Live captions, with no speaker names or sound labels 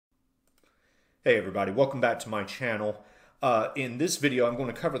Hey everybody, welcome back to my channel. In this video, I'm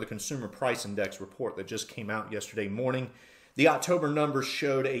going to cover the Consumer Price Index report that just came out yesterday morning. The October numbers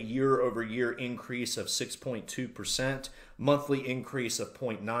showed a year-over-year increase of 6.2%, monthly increase of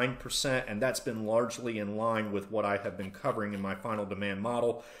 0.9%, and that's been largely in line with what I have been covering in my final demand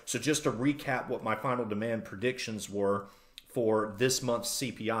model. So just to recap what my final demand predictions were for this month's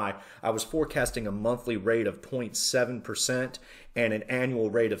CPI, I was forecasting a monthly rate of 0.7% and an annual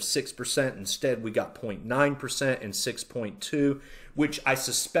rate of 6%. Instead, we got 0.9% and 6.2%, which I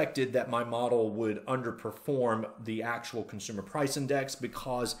suspected that my model would underperform the actual consumer price index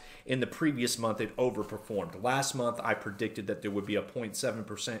because in the previous month it overperformed. Last month, I predicted that there would be a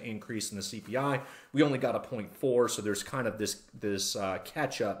 0.7% increase in the CPI. We only got a 0.4%, so there's kind of this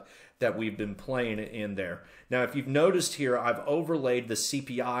catch-up that we've been playing in there. Now, if you've noticed here, I've overlaid the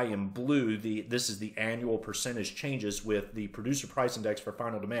CPI in blue. This is the annual percentage changes with the producer price index for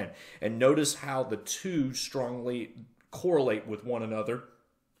final demand. And notice how the two strongly correlate with one another.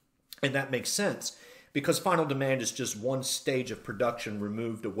 And that makes sense because final demand is just one stage of production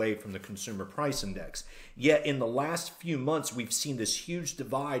removed away from the consumer price index. Yet in the last few months, we've seen this huge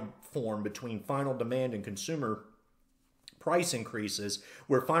divide form between final demand and consumer price increases,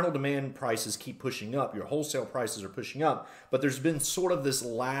 where final demand prices keep pushing up, your wholesale prices are pushing up, but there's been sort of this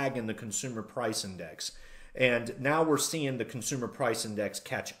lag in the consumer price index. And now we're seeing the consumer price index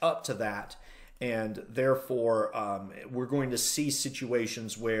catch up to that, and therefore we're going to see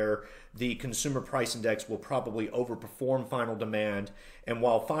situations where the consumer price index will probably overperform final demand. And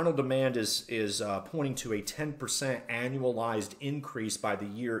while final demand is pointing to a 10% annualized increase by the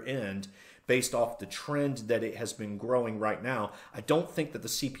year end, based off the trend that it has been growing right now, I don't think that the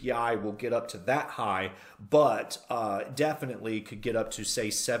CPI will get up to that high, but definitely could get up to, say,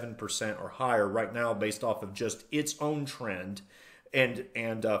 7% or higher right now based off of just its own trend and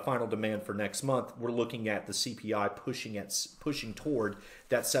final demand for next month. We're looking at the CPI pushing toward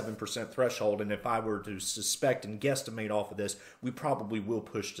that 7% threshold, and if I were to suspect and guesstimate off of this, we probably will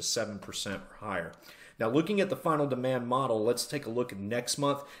push to 7% or higher. Now, looking at the final demand model, let's take a look at next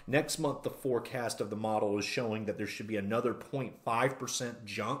month. Next month, the forecast of the model is showing that there should be another 0.5%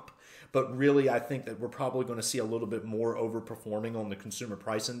 jump. But really, I think that we're probably going to see a little bit more overperforming on the consumer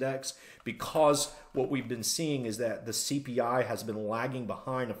price index because what we've been seeing is that the CPI has been lagging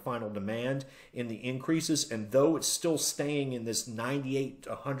behind a final demand in the increases. And though it's still staying in this 98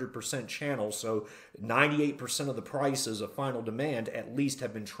 to 100% channel, so 98% of the prices of final demand at least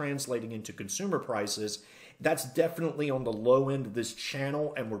have been translating into consumer prices, that's definitely on the low end of this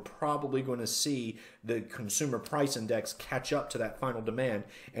channel, and we're probably going to see the consumer price index catch up to that final demand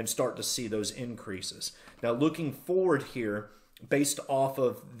and start to see those increases. Now, looking forward here, based off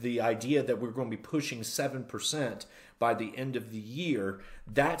of the idea that we're going to be pushing 7% by the end of the year,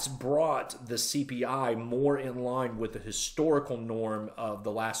 that's brought the CPI more in line with the historical norm of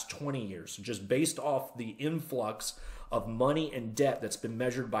the last 20 years. So just based off the influx of money and debt that's been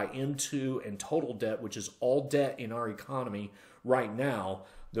measured by M2 and total debt, which is all debt in our economy right now,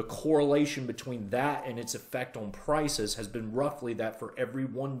 the correlation between that and its effect on prices has been roughly that for every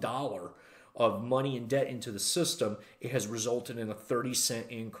 $1 of money and debt into the system, it has resulted in a 30-cent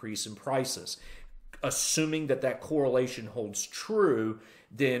increase in prices. Assuming that that correlation holds true,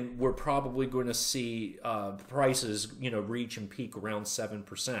 then we're probably going to see prices, reach and peak around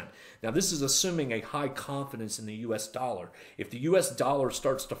 7%. Now, this is assuming a high confidence in the U.S. dollar. If the U.S. dollar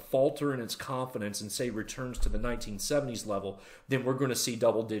starts to falter in its confidence and, say, returns to the 1970s level, then we're going to see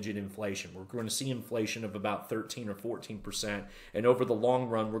double-digit inflation. We're going to see inflation of about 13 or 14%, and over the long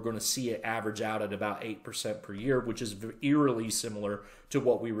run, we're going to see it average out at about 8% per year, which is eerily similar to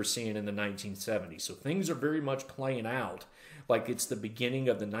what we were seeing in the 1970s. So things are very much playing out like it's the beginning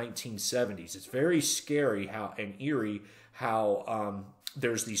of the 1970s. It's very scary and eerie how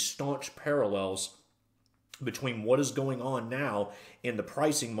there's these staunch parallels between what is going on now in the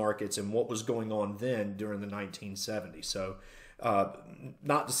pricing markets and what was going on then during the 1970s. So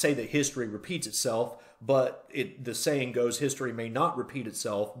not to say that history repeats itself, but the saying goes, history may not repeat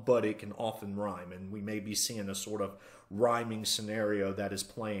itself, but it can often rhyme. And we may be seeing a sort of rhyming scenario that is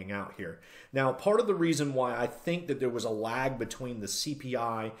playing out here. Now, part of the reason why I think that there was a lag between the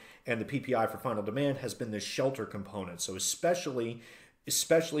CPI and the PPI for final demand has been the shelter component. So especially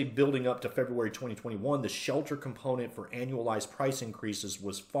building up to February 2021, the shelter component for annualized price increases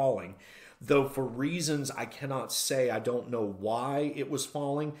was falling. Though for reasons I cannot say, I don't know why it was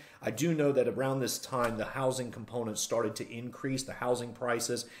falling. I do know that around this time, the housing component started to increase. The housing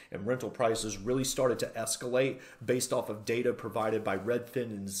prices and rental prices really started to escalate based off of data provided by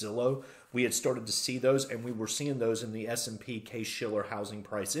Redfin and Zillow. we had started to see those, and we were seeing those in the S&P Case-Shiller Housing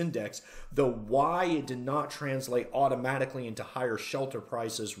Price Index, though why it did not translate automatically into higher shelter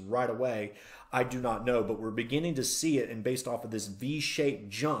prices right away, I do not know, but we're beginning to see it, and based off of this V-shaped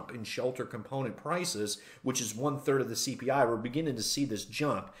jump in shelter component prices, which is 1/3 of the CPI, we're beginning to see this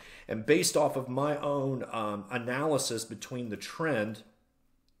jump. And based off of my own analysis between the trend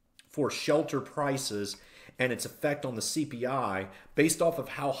for shelter prices and its effect on the CPI, based off of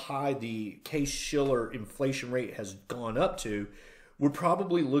how high the Case-Shiller inflation rate has gone up to, we're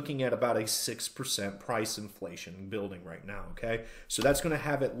probably looking at about a 6% price inflation building right now, okay? So that's going to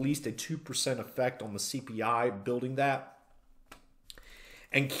have at least a 2% effect on the CPI, building that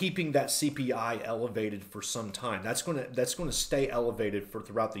and keeping that CPI elevated for some time. That's going to stay elevated for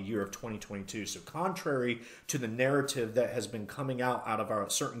throughout the year of 2022. So contrary to the narrative that has been coming out of our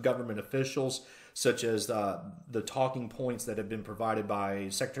certain government officials, such as the talking points that have been provided by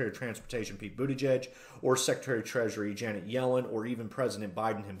Secretary of Transportation Pete Buttigieg or Secretary of Treasury Janet Yellen or even President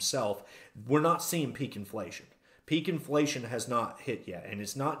Biden himself, we're not seeing peak inflation. Peak inflation has not hit yet, and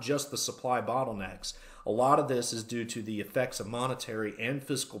it's not just the supply bottlenecks. A lot of this is due to the effects of monetary and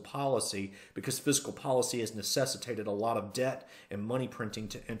fiscal policy, because fiscal policy has necessitated a lot of debt and money printing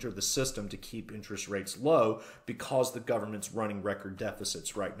to enter the system to keep interest rates low, because the government's running record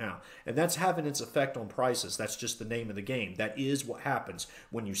deficits right now. And that's having its effect on prices. That's just the name of the game. That is what happens.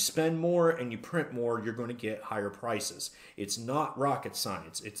 When you spend more and you print more, you're going to get higher prices. It's not rocket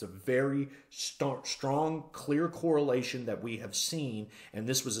science. It's a very strong, clear correlation that we have seen, and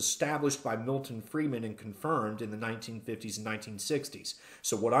this was established by Milton Friedman and confirmed in the 1950s and 1960s.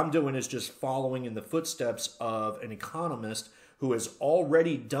 So what I'm doing is just following in the footsteps of an economist who has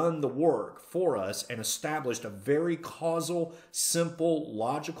already done the work for us and established a very causal, simple,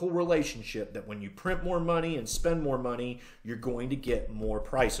 logical relationship that when you print more money and spend more money, you're going to get more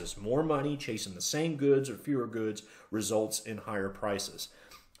prices. More money chasing the same goods or fewer goods results in higher prices.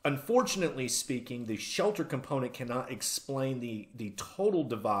 Unfortunately speaking, the shelter component cannot explain the total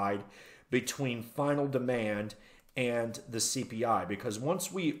divide between final demand and the CPI, because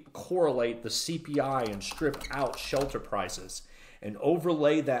once we correlate the CPI and strip out shelter prices and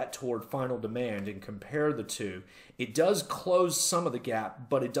overlay that toward final demand and compare the two, it does close some of the gap,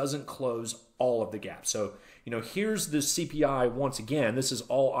 but it doesn't close all of the gap. So, here's the CPI once again. This is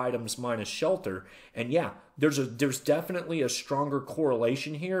all items minus shelter. And yeah, there's definitely a stronger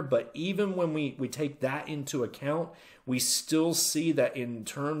correlation here, but even when we take that into account, we still see that in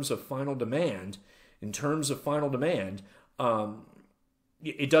terms of final demand, it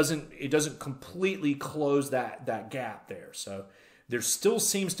doesn't completely close that gap there. So there still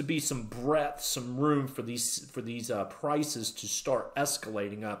seems to be some breadth, some room for these prices to start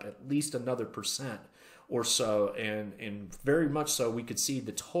escalating up at least another % or so, and very much so we could see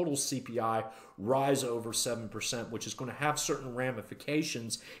the total CPI rise over 7%, which is going to have certain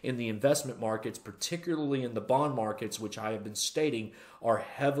ramifications in the investment markets, particularly in the bond markets, which I have been stating are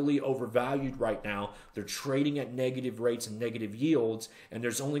heavily overvalued right now. They're trading at negative rates and negative yields, and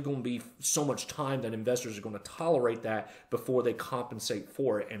there's only going to be so much time that investors are going to tolerate that before they compensate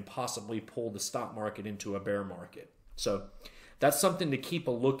for it and possibly pull the stock market into a bear market. So that's something to keep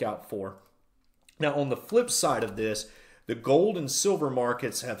a lookout for. Now, on the flip side of this, the gold and silver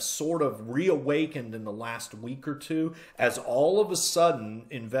markets have sort of reawakened in the last week or two, as all of a sudden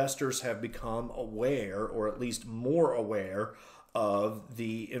investors have become aware, or at least more aware, of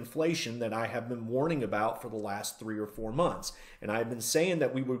the inflation that I have been warning about for the last 3 or 4 months. And I've been saying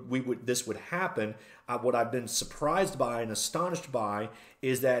that this would happen. What I've been surprised by and astonished by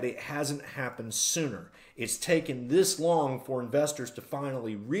is that it hasn't happened sooner. It's taken this long for investors to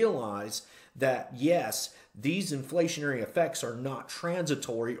finally realize that, yes, these inflationary effects are not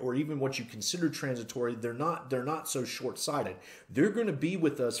transitory, or even what you consider transitory. They're not so short-sighted. They're going to be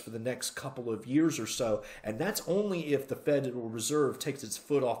with us for the next couple of years or so, and that's only if the Federal Reserve takes its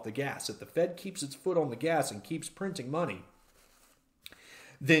foot off the gas. If the Fed keeps its foot on the gas and keeps printing money,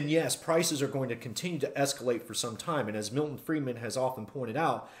 then yes, prices are going to continue to escalate for some time. And as Milton Friedman has often pointed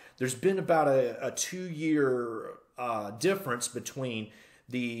out, there's been about a 2-year difference between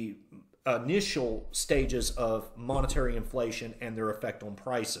the initial stages of monetary inflation and their effect on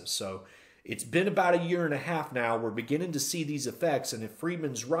prices. So it's been about 1.5 years now. We're beginning to see these effects, and if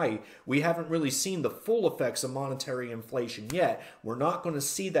Friedman's right, we haven't really seen the full effects of monetary inflation yet. We're not going to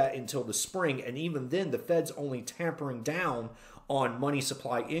see that until the spring, and even then, the Fed's only tampering down on money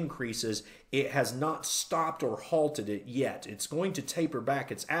supply increases, it has not stopped or halted it yet. It's going to taper back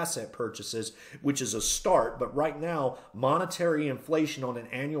its asset purchases, which is a start, but right now, monetary inflation on an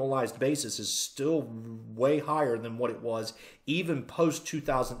annualized basis is still way higher than what it was even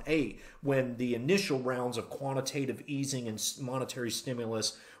post-2008, when the initial rounds of quantitative easing and monetary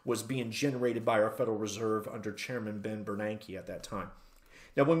stimulus was being generated by our Federal Reserve under Chairman Ben Bernanke at that time.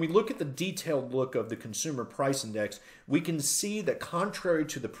 Now, when we look at the detailed look of the Consumer Price Index, we can see that contrary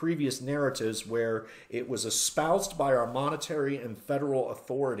to the previous narratives where it was espoused by our monetary and federal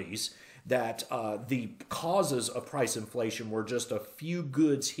authorities that the causes of price inflation were just a few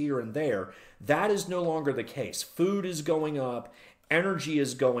goods here and there, that is no longer the case. Food is going up. Energy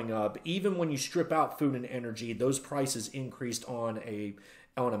is going up. Even when you strip out food and energy, those prices increased on a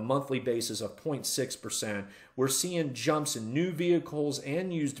monthly basis of 0.6%. We're seeing jumps in new vehicles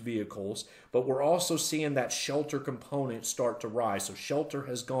and used vehicles, but we're also seeing that shelter component start to rise. So shelter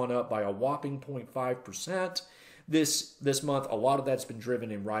has gone up by a whopping 0.5%. This month. A lot of that's been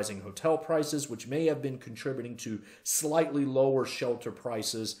driven in rising hotel prices, which may have been contributing to slightly lower shelter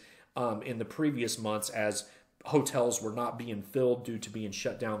prices in the previous months as hotels were not being filled due to being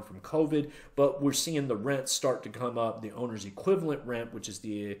shut down from COVID. But we're seeing the rents start to come up, the owner's equivalent rent, which is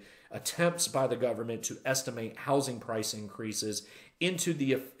the attempts by the government to estimate housing price increases into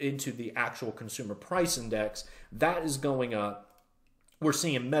the actual consumer price index. That is going up. We're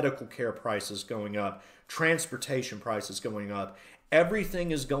seeing medical care prices going up, transportation prices going up. Everything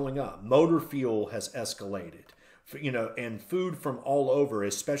is going up. Motor fuel has escalated, and food from all over,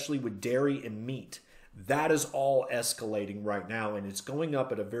 especially with dairy and meat. That is all escalating right now, and it's going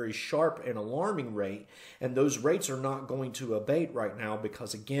up at a very sharp and alarming rate, and those rates are not going to abate right now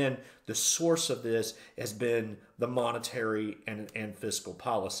because, again, the source of this has been the monetary and fiscal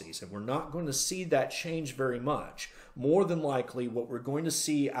policies, and we're not going to see that change very much. More than likely, what we're going to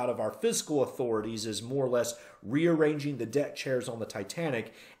see out of our fiscal authorities is more or less rearranging the deck chairs on the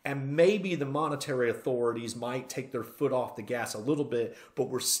Titanic, and maybe the monetary authorities might take their foot off the gas a little bit, but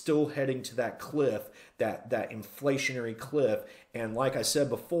we're still heading to that cliff, that inflationary cliff. And like I said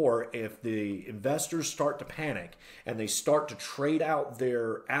before, if the investors start to panic and they start to trade out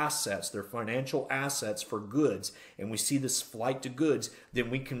their assets, their financial assets for goods, and we see this flight to goods, then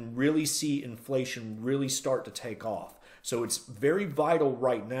we can really see inflation really start to take off. So it's very vital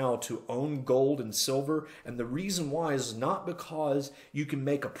right now to own gold and silver. And the reason why is not because you can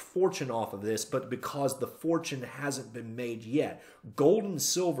make a fortune off of this, but because the fortune hasn't been made yet. Gold and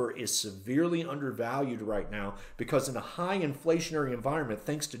silver is severely undervalued right now because in a high inflationary environment,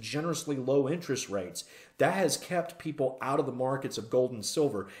 thanks to generously low interest rates, that has kept people out of the markets of gold and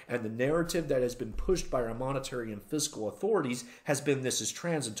silver. And the narrative that has been pushed by our monetary and fiscal authorities has been this is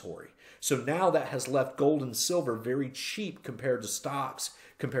transitory. So now that has left gold and silver very cheap compared to stocks,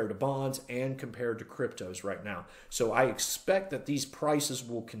 compared to bonds, and compared to cryptos right now. So I expect that these prices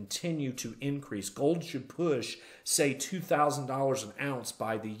will continue to increase. Gold should push, say, $2,000 an ounce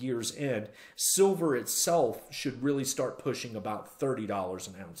by the year's end. Silver itself should really start pushing about $30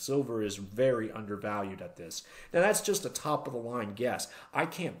 an ounce. Silver is very undervalued at this. Now, that's just a top-of-the-line guess. I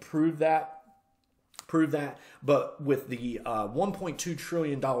can't prove that. But with the $1.2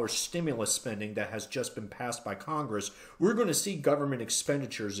 trillion stimulus spending that has just been passed by Congress, we're going to see government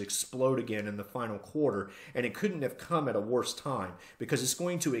expenditures explode again in the final quarter, and it couldn't have come at a worse time because it's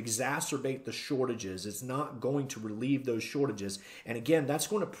going to exacerbate the shortages. It's not going to relieve those shortages, and again, that's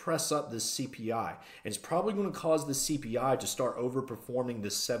going to press up this CPI, and it's probably going to cause the CPI to start overperforming the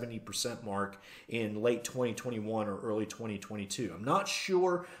 70% mark in late 2021 or early 2022. I'm not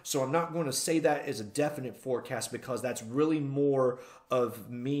sure, so I'm not going to say that as a definite forecast because that's really more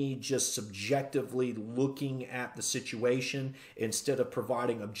of me just subjectively looking at the situation instead of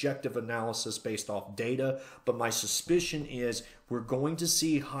providing objective analysis based off data. But my suspicion is we're going to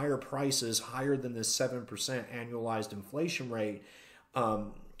see higher prices, higher than the 7% annualized inflation rate,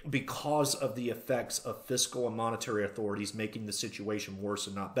 because of the effects of fiscal and monetary authorities making the situation worse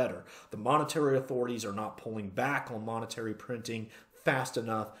and not better. The monetary authorities are not pulling back on monetary printing fast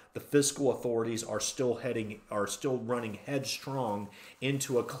enough. The fiscal authorities are still running headstrong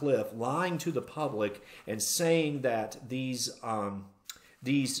into a cliff, lying to the public and saying that these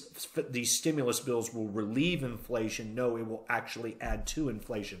stimulus bills will relieve inflation. No, it will actually add to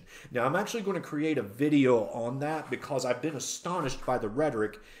inflation. Now, I'm actually going to create a video on that because I've been astonished by the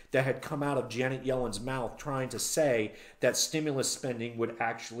rhetoric that had come out of Janet Yellen's mouth trying to say that stimulus spending would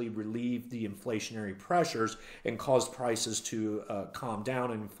actually relieve the inflationary pressures and cause prices to calm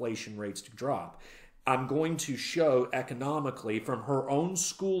down and inflation rates to drop. I'm going to show economically from her own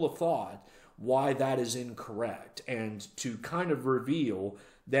school of thought why that is incorrect and to kind of reveal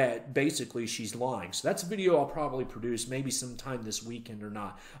that basically she's lying. So that's a video I'll probably produce maybe sometime this weekend or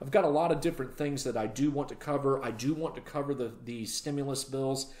not. I've got a lot of different things that I do want to cover. I do want to cover the stimulus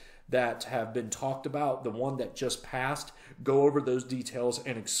bills that have been talked about, the one that just passed, go over those details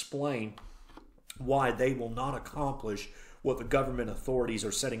and explain why they will not accomplish what the government authorities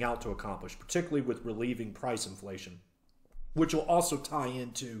are setting out to accomplish, particularly with relieving price inflation, which will also tie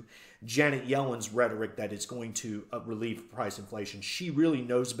into Janet Yellen's rhetoric that it's going to relieve price inflation. She really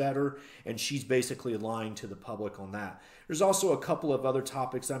knows better, and she's basically lying to the public on that. There's also a couple of other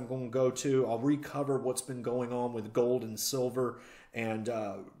topics I'm going to go to. I'll recover what's been going on with gold and silver and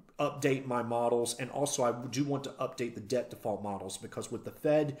update my models, and also I do want to update the debt default models, because with the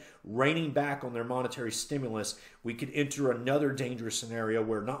Fed reining back on their monetary stimulus, we could enter another dangerous scenario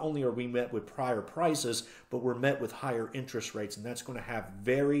where not only are we met with prior prices, but we're met with higher interest rates, and that's going to have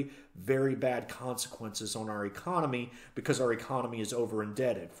very, very bad consequences on our economy because our economy is over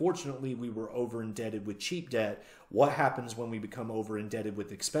indebted. Fortunately, we were over indebted with cheap debt. What happens when we become over indebted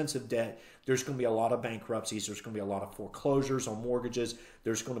with expensive debt? There's going to be a lot of bankruptcies. There's going to be a lot of foreclosures on mortgages.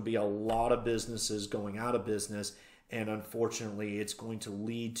 There's going to be a lot of businesses going out of business. And unfortunately, it's going to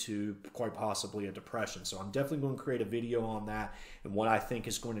lead to quite possibly a depression. So I'm definitely going to create a video on that and what I think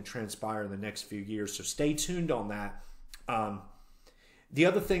is going to transpire in the next few years. So stay tuned on that. The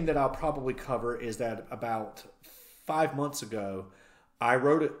other thing that I'll probably cover is that about 5 months ago, I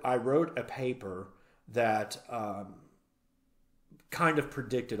wrote a paper that kind of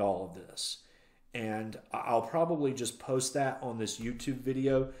predicted all of this. And I'll probably just post that on this YouTube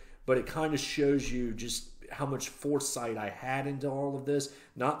video, but it kind of shows you just how much foresight I had into all of this.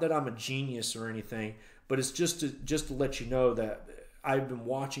 Not that I'm a genius or anything, but it's just to let you know that I've been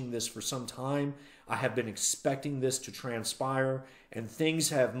watching this for some time. I have been expecting this to transpire, and things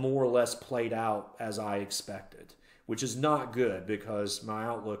have more or less played out as I expected, which is not good because my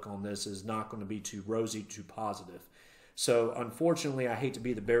outlook on this is not going to be too rosy, too positive. So unfortunately, I hate to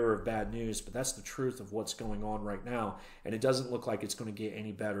be the bearer of bad news, but that's the truth of what's going on right now, and it doesn't look like it's going to get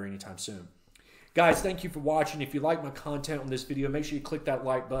any better anytime soon. Guys, thank you for watching. If you like my content on this video, make sure you click that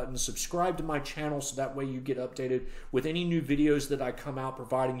like button. Subscribe to my channel so that way you get updated with any new videos that I come out,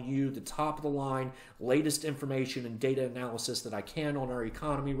 providing you the top of the line, latest information and data analysis that I can on our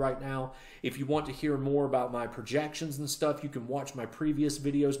economy right now. If you want to hear more about my projections and stuff, you can watch my previous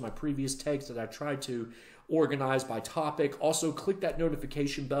videos, my previous takes that I tried to organize by topic. Also, click that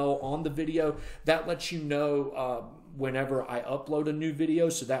notification bell on the video. That lets you know whenever I upload a new video,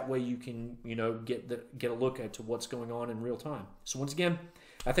 so that way you can, get a look at what's going on in real time. So once again,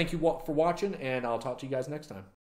 I thank you for watching, and I'll talk to you guys next time.